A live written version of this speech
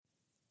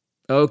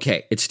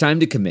Okay, it's time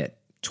to commit.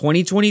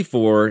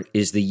 2024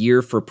 is the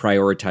year for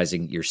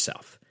prioritizing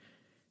yourself.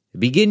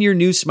 Begin your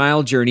new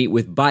smile journey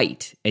with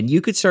Byte, and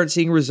you could start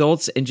seeing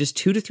results in just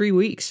 2 to 3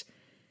 weeks.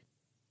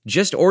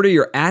 Just order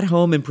your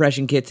at-home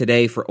impression kit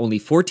today for only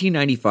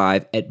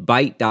 $14.95 at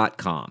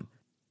Byte.com.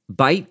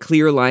 Byte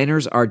clear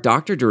aligners are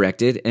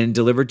doctor-directed and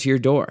delivered to your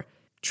door.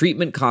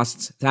 Treatment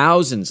costs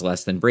thousands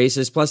less than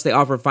braces, plus they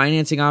offer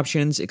financing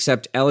options,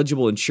 accept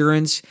eligible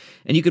insurance,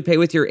 and you could pay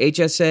with your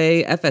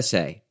HSA,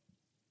 FSA.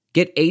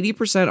 Get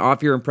 80%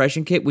 off your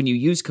impression kit when you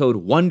use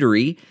code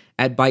WONDERY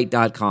at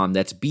Byte.com.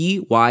 That's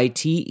BYTE.com.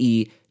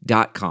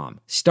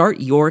 Start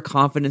your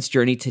confidence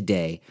journey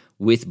today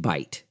with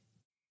Byte.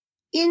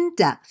 In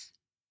depth.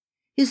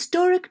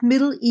 Historic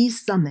Middle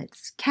East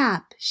summits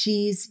cap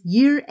Xi's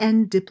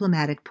year-end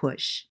diplomatic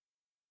push.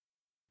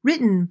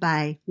 Written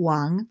by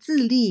Wang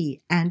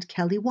Zili and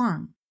Kelly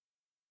Wang.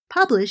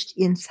 Published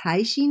in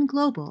Caixin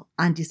Global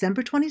on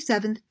December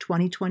 27,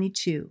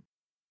 2022.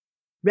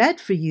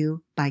 Read for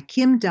you by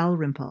Kim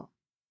Dalrymple.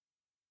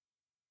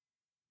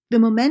 The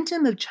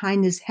momentum of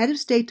China's head of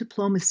state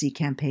diplomacy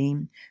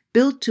campaign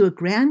built to a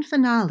grand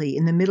finale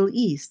in the Middle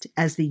East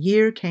as the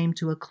year came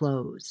to a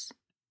close.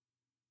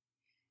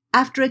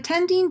 After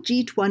attending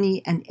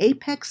G20 and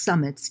APEC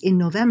summits in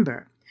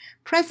November,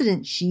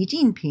 President Xi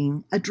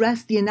Jinping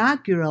addressed the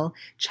inaugural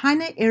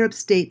China-Arab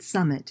States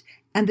Summit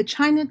and the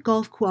China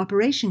Gulf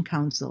Cooperation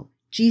Council,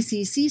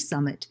 GCC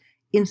Summit,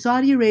 in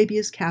Saudi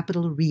Arabia's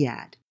capital,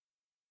 Riyadh.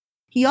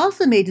 He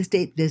also made a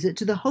state visit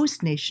to the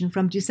host nation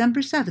from December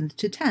 7th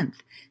to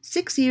 10th,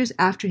 6 years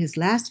after his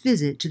last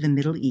visit to the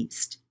Middle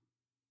East.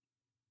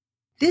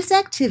 This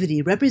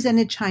activity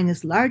represented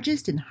China's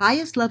largest and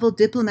highest-level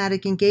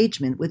diplomatic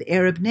engagement with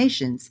Arab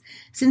nations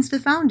since the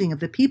founding of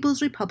the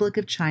People's Republic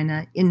of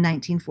China in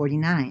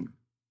 1949.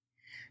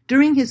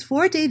 During his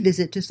 4-day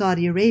visit to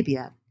Saudi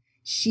Arabia,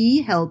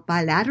 Xi held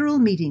bilateral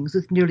meetings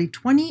with nearly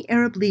 20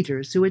 Arab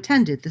leaders who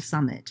attended the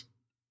summit.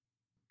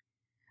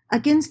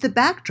 Against the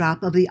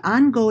backdrop of the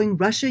ongoing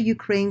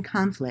Russia-Ukraine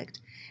conflict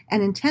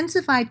and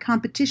intensified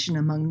competition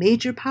among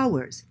major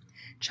powers,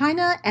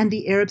 China and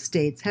the Arab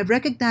states have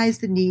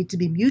recognized the need to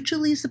be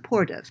mutually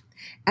supportive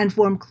and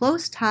form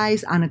close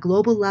ties on a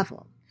global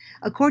level,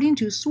 according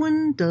to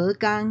Sun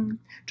Degang,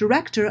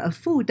 director of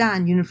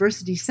Fudan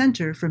University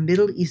Center for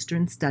Middle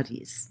Eastern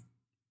Studies.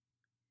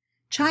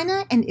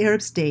 China and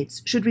Arab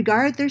states should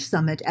regard their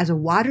summit as a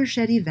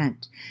watershed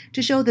event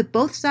to show that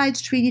both sides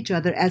treat each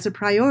other as a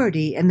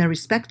priority in their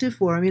respective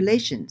foreign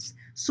relations,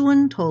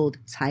 Sun told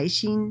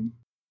Caixin.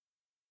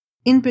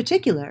 In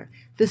particular,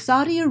 the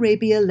Saudi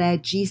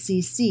Arabia-led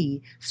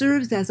GCC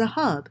serves as a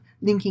hub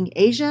linking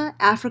Asia,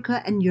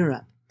 Africa, and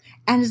Europe,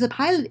 and is a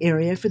pilot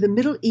area for the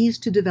Middle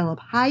East to develop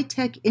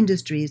high-tech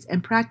industries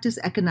and practice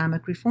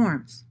economic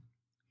reforms.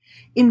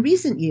 In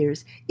recent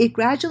years, it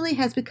gradually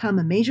has become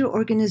a major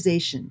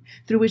organization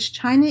through which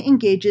China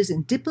engages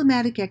in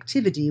diplomatic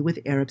activity with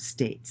Arab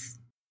states.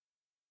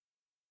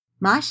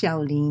 Ma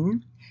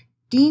Xiaolin,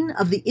 Dean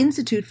of the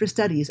Institute for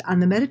Studies on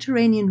the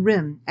Mediterranean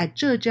Rim at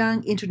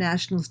Zhejiang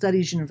International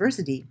Studies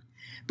University,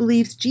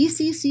 believes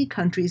GCC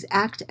countries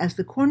act as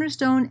the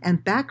cornerstone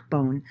and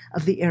backbone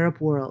of the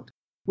Arab world,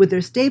 with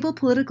their stable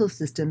political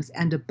systems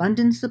and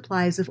abundant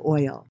supplies of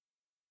oil.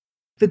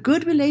 The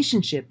good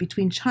relationship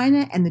between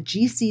China and the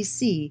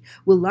GCC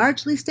will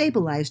largely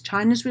stabilize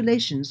China's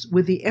relations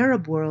with the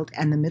Arab world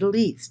and the Middle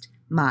East,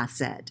 Ma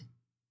said.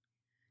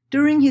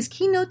 During his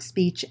keynote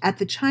speech at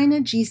the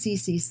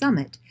China-GCC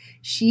summit,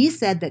 Xi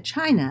said that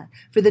China,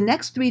 for the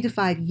next 3 to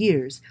 5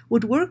 years,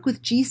 would work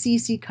with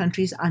GCC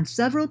countries on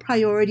several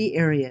priority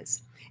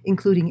areas,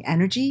 including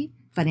energy,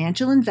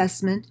 financial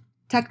investment,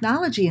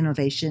 technology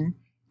innovation,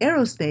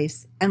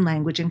 aerospace, and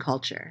language and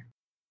culture.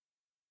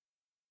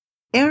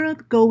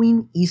 Arab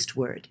going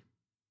eastward.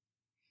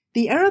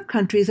 The Arab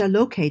countries are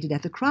located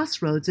at the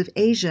crossroads of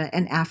Asia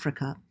and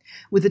Africa,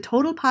 with a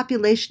total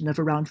population of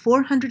around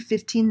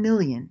 415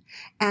 million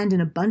and an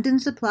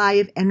abundant supply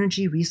of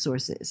energy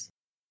resources.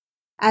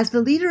 As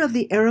the leader of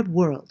the Arab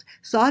world,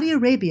 Saudi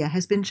Arabia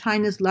has been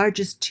China's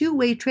largest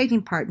two-way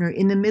trading partner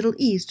in the Middle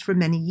East for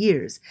many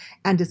years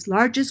and its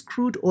largest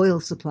crude oil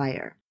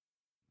supplier.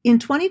 In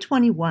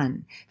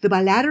 2021, the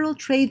bilateral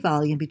trade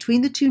volume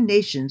between the two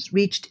nations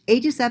reached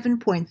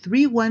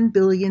 $87.31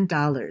 billion,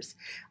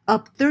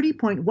 up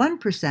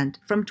 30.1%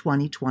 from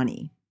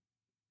 2020.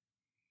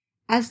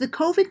 As the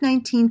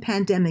COVID-19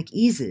 pandemic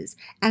eases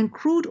and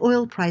crude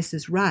oil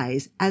prices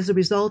rise as a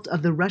result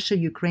of the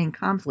Russia-Ukraine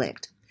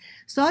conflict,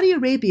 Saudi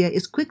Arabia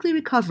is quickly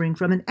recovering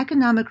from an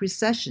economic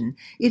recession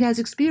it has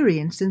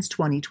experienced since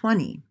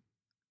 2020.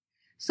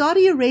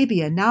 Saudi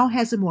Arabia now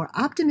has a more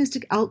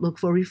optimistic outlook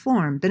for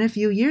reform than a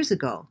few years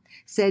ago,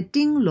 said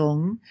Ding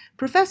Long,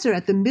 professor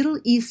at the Middle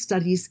East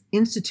Studies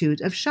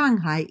Institute of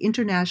Shanghai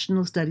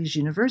International Studies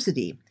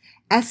University,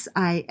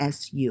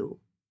 SISU.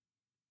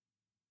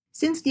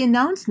 Since the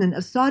announcement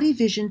of Saudi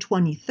Vision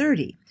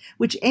 2030,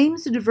 which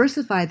aims to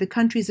diversify the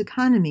country's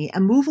economy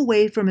and move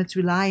away from its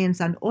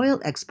reliance on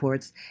oil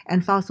exports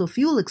and fossil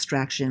fuel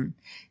extraction,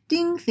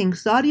 Ding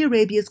thinks Saudi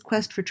Arabia's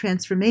quest for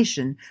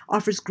transformation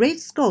offers great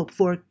scope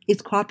for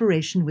its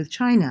cooperation with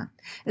China,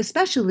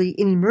 especially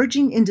in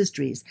emerging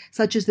industries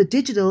such as the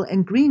digital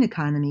and green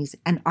economies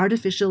and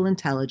artificial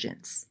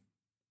intelligence.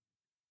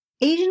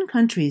 Asian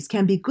countries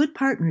can be good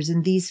partners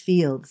in these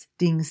fields,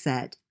 Ding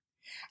said.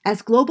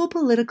 As global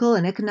political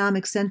and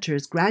economic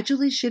centers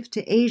gradually shift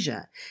to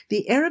Asia,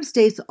 the Arab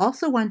states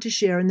also want to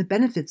share in the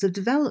benefits of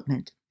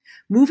development,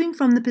 moving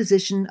from the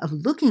position of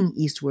looking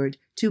eastward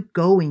to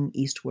going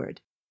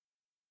eastward.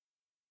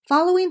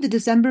 Following the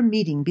December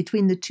meeting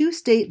between the two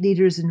state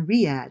leaders in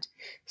Riyadh,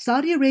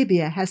 Saudi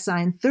Arabia has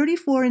signed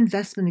 34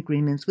 investment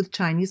agreements with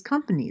Chinese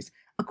companies,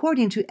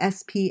 according to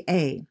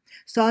SPA,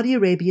 Saudi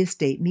Arabia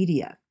state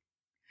media.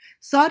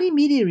 Saudi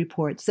media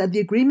reports said the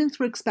agreements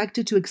were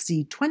expected to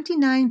exceed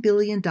 $29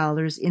 billion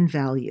in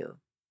value.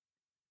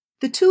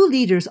 The two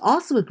leaders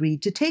also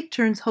agreed to take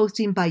turns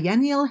hosting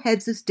biennial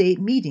heads of state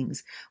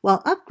meetings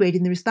while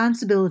upgrading the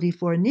responsibility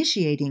for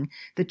initiating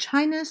the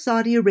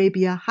China-Saudi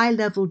Arabia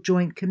High-Level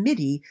Joint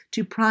Committee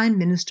to prime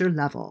minister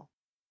level.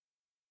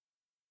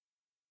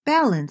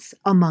 Balance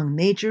among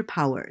major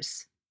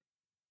powers.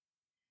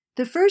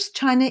 The first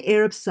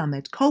China-Arab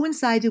summit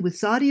coincided with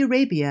Saudi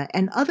Arabia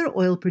and other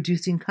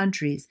oil-producing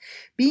countries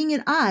being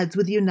at odds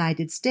with the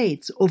United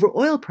States over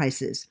oil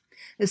prices,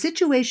 a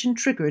situation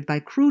triggered by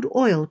crude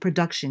oil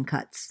production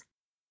cuts.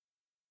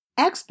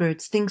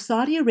 Experts think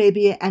Saudi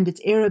Arabia and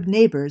its Arab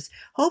neighbors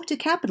hope to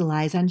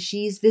capitalize on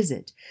Xi's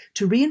visit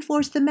to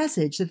reinforce the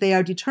message that they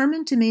are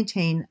determined to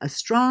maintain a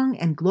strong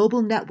and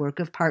global network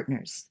of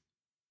partners.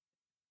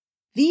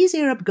 These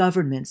Arab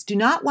governments do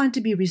not want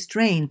to be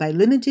restrained by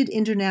limited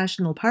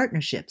international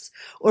partnerships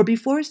or be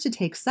forced to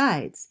take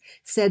sides,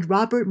 said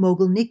Robert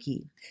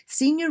Mogilnicki,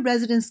 senior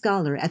resident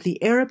scholar at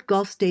the Arab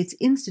Gulf States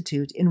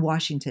Institute in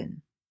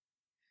Washington.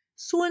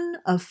 Sun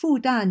of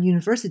Fudan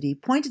University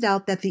pointed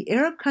out that the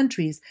Arab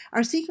countries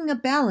are seeking a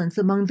balance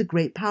among the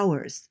great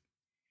powers.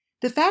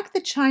 The fact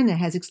that China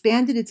has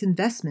expanded its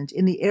investment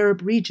in the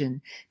Arab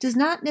region does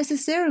not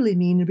necessarily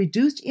mean a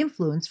reduced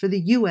influence for the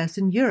U.S.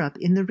 and Europe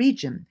in the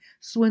region,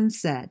 Sun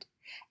said,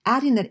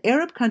 adding that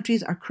Arab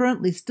countries are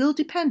currently still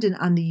dependent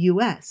on the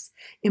U.S.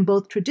 in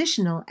both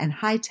traditional and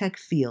high-tech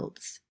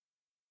fields.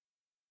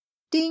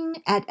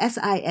 Ding at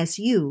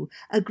SISU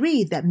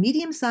agreed that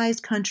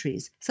medium-sized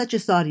countries, such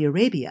as Saudi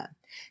Arabia,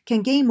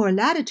 can gain more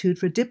latitude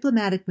for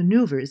diplomatic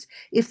maneuvers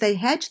if they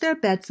hedge their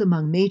bets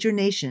among major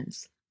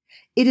nations.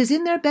 It is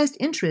in their best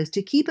interest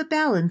to keep a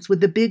balance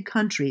with the big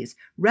countries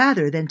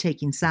rather than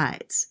taking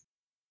sides.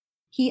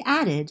 He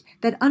added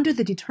that under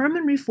the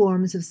determined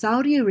reforms of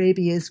Saudi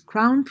Arabia's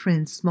Crown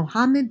Prince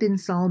Mohammed bin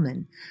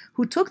Salman,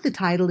 who took the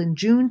title in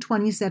June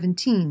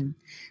 2017,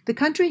 the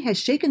country has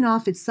shaken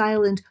off its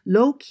silent,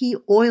 low-key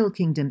oil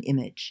kingdom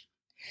image.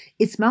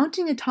 Its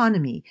mounting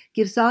autonomy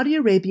gives Saudi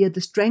Arabia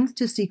the strength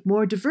to seek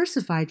more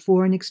diversified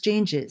foreign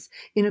exchanges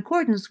in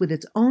accordance with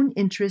its own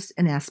interests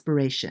and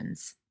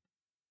aspirations.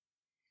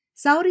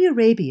 Saudi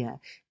Arabia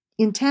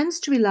intends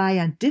to rely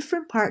on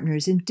different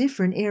partners in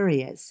different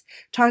areas,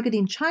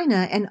 targeting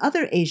China and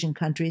other Asian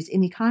countries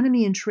in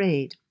economy and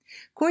trade,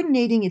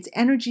 coordinating its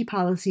energy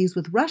policies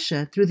with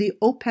Russia through the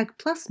OPEC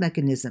Plus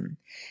mechanism,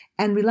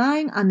 and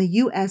relying on the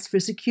U.S.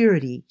 for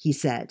security, he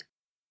said.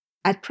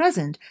 At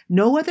present,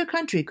 no other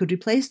country could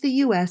replace the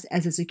U.S.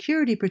 as a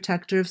security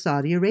protector of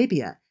Saudi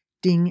Arabia,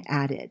 Ding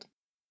added.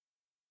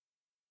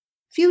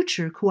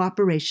 Future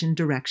cooperation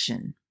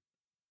direction.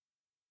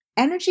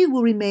 Energy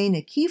will remain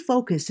a key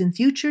focus in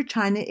future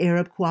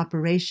China-Arab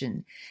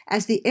cooperation,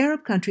 as the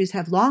Arab countries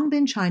have long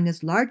been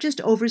China's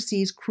largest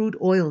overseas crude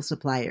oil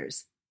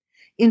suppliers.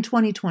 In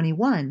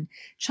 2021,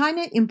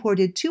 China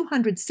imported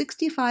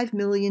 265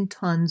 million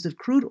tons of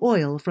crude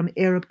oil from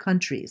Arab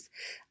countries,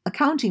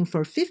 accounting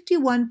for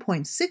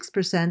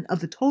 51.6% of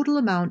the total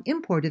amount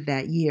imported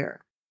that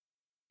year.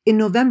 In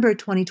November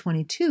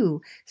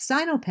 2022,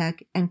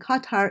 Sinopec and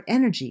Qatar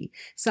Energy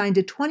signed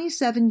a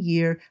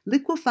 27-year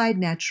liquefied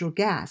natural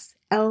gas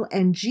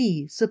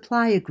 (LNG)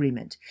 supply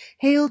agreement,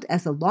 hailed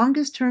as the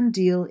longest-term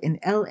deal in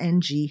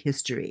LNG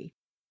history.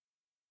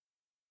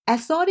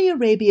 As Saudi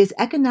Arabia's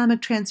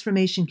economic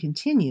transformation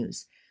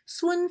continues,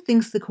 Sun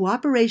thinks the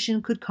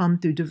cooperation could come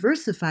through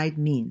diversified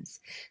means,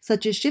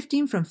 such as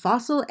shifting from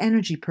fossil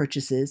energy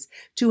purchases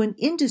to an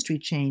industry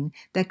chain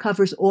that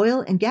covers oil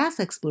and gas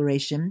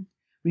exploration,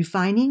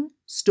 refining,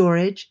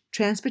 storage,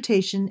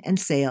 transportation, and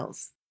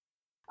sales.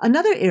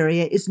 Another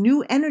area is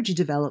new energy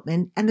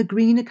development and the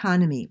green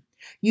economy,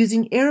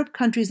 using Arab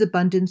countries'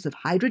 abundance of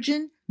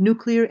hydrogen,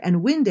 nuclear,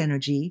 and wind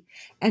energy,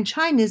 and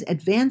China's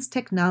advanced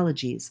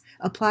technologies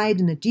applied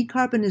in the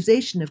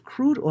decarbonization of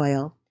crude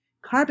oil,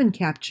 carbon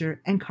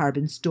capture, and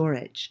carbon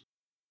storage.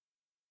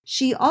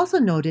 She also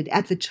noted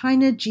at the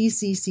China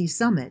GCC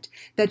summit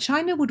that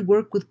China would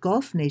work with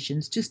Gulf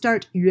nations to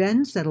start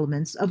yuan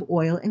settlements of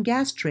oil and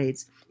gas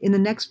trades in the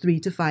next 3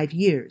 to 5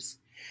 years,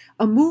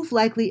 a move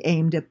likely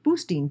aimed at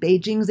boosting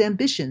Beijing's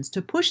ambitions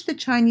to push the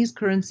Chinese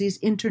currency's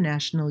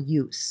international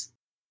use.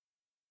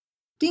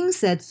 Ding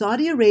said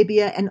Saudi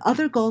Arabia and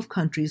other Gulf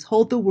countries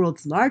hold the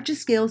world's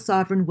largest-scale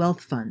sovereign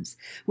wealth funds,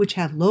 which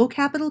have low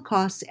capital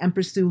costs and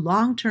pursue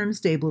long-term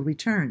stable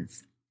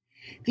returns.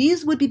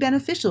 These would be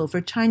beneficial for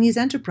Chinese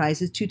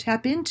enterprises to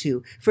tap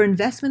into for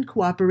investment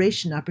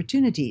cooperation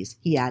opportunities,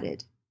 he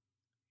added.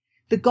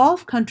 The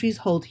Gulf countries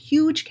hold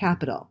huge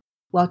capital,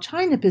 while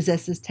China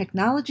possesses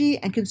technology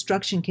and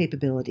construction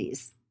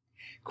capabilities.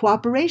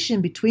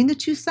 Cooperation between the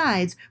two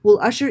sides will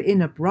usher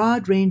in a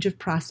broad range of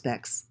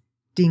prospects,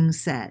 Ding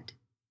said.